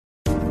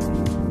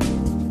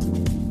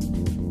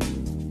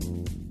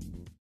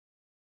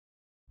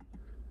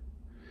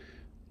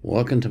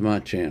Welcome to my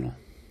channel.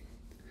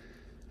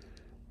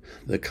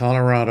 The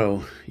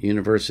Colorado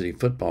University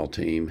football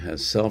team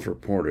has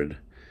self-reported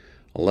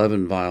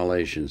 11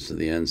 violations to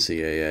the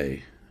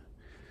NCAA.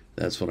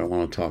 That's what I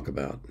want to talk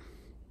about.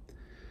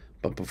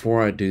 But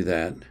before I do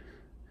that,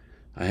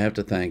 I have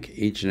to thank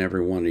each and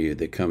every one of you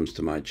that comes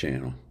to my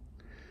channel.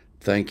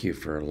 Thank you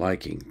for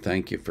liking.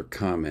 Thank you for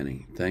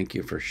commenting. Thank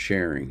you for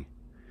sharing.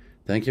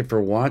 Thank you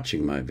for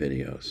watching my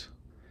videos.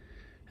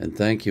 And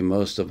thank you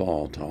most of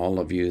all to all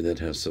of you that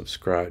have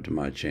subscribed to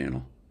my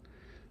channel.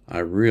 I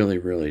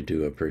really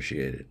do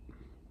appreciate it.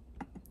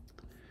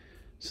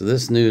 So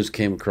this news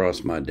came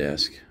across my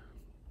desk.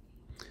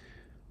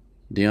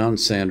 Deion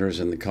Sanders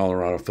and the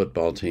Colorado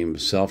football team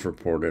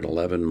self-reported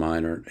 11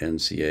 minor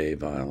NCAA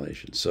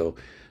violations. So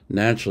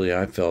naturally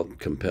I felt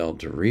compelled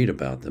to read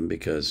about them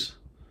because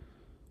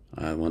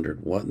I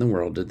wondered, what in the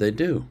world did they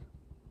do?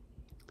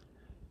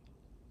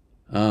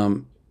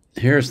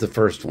 Here's the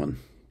first one.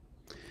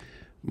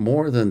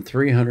 More than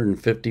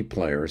 350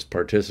 players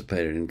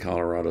participated in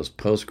Colorado's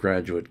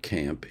postgraduate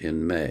camp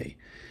in May,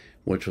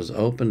 which was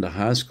open to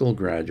high school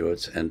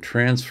graduates and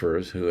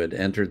transfers who had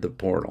entered the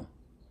portal.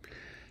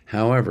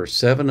 However,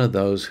 7 of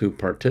those who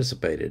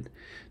participated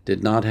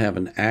did not have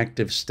an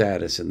active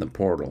status in the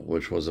portal,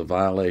 which was a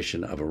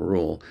violation of a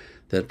rule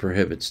that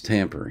prohibits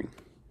tampering.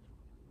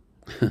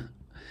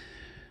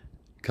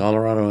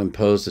 Colorado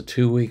imposed a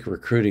 2-week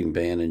recruiting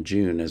ban in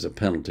June as a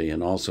penalty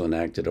and also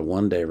enacted a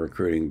 1-day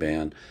recruiting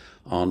ban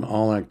on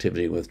all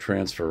activity with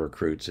transfer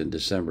recruits in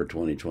December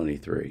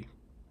 2023.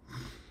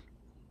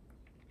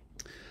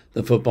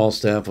 The football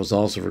staff was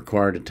also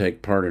required to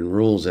take part in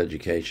rules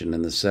education,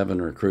 and the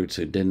 7 recruits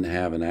who didn't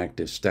have an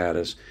active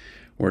status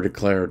were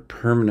declared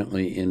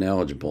permanently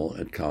ineligible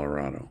at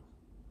Colorado.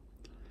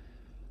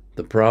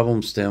 The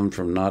problem stemmed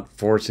from not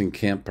forcing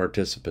camp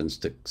participants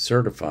to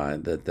certify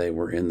that they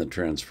were in the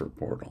transfer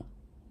portal.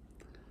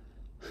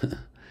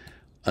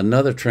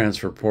 Another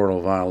transfer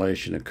portal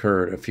violation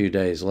occurred a few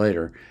days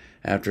later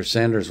after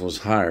Sanders was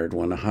hired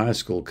when a high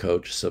school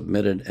coach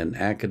submitted an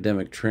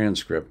academic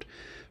transcript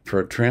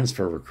for a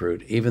transfer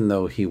recruit even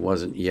though he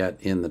wasn't yet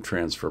in the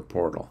transfer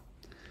portal.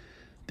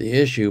 The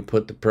issue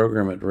put the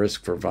program at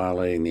risk for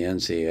violating the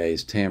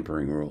NCAA's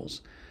tampering rules,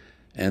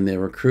 and the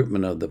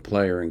recruitment of the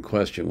player in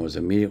question was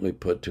immediately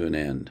put to an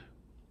end.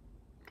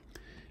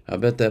 I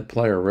bet that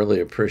player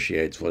really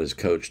appreciates what his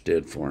coach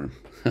did for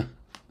him.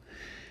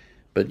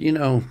 But you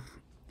know,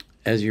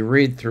 as you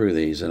read through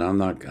these, and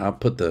I'll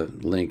put the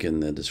link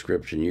in the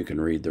description, you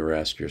can read the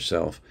rest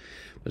yourself.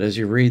 But as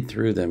you read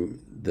through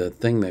them, the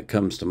thing that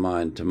comes to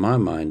my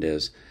mind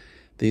is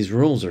these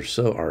rules are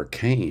so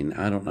arcane.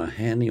 I don't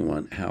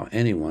know how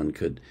anyone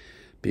could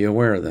be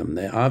aware of them.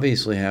 They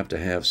obviously have to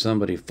have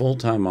somebody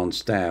full-time on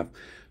staff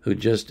who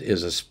just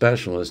is a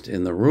specialist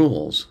in the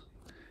rules.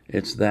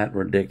 It's that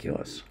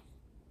ridiculous.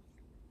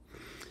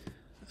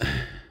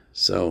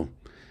 So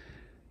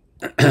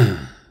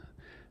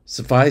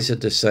suffice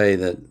it to say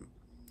that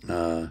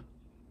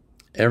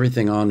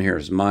everything on here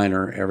is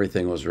minor.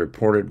 Everything was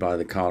reported by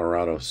the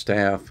Colorado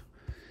staff.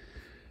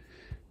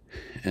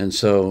 And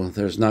so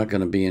there's not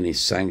going to be any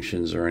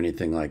sanctions or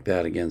anything like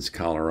that against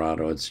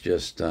Colorado. It's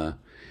just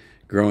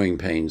growing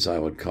pains, I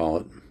would call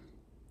it.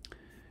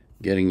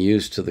 Getting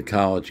used to the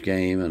college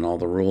game and all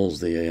the rules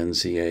the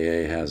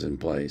NCAA has in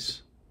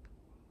place.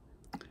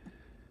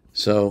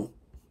 So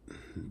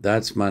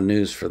that's my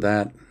news for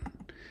that.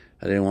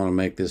 I didn't want to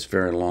make this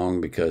very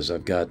long because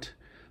I've got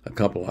a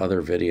couple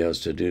other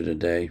videos to do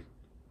today.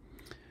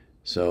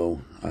 So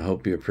I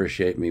hope you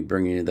appreciate me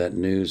bringing you that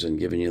news and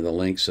giving you the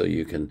link so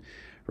you can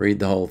read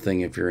the whole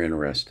thing if you're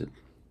interested.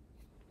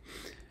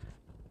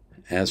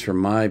 As for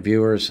my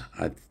viewers,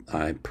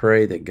 I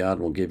pray that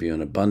God will give you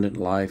an abundant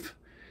life,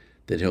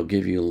 that He'll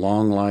give you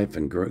long life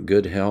and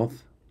good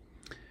health,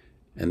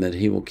 and that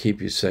He will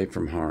keep you safe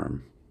from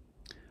harm.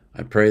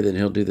 I pray that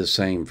He'll do the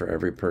same for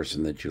every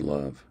person that you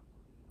love.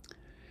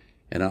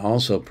 And I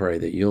also pray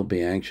that you'll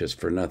be anxious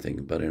for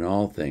nothing, but in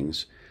all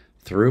things,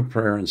 through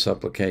prayer and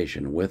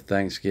supplication, with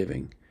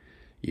thanksgiving,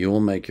 you will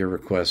make your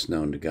requests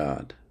known to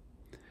God.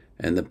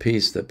 And the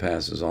peace that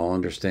passes all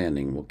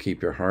understanding will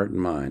keep your heart and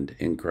mind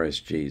in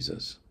Christ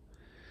Jesus.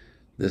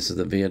 This is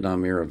the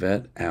Vietnam Era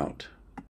Vet, out.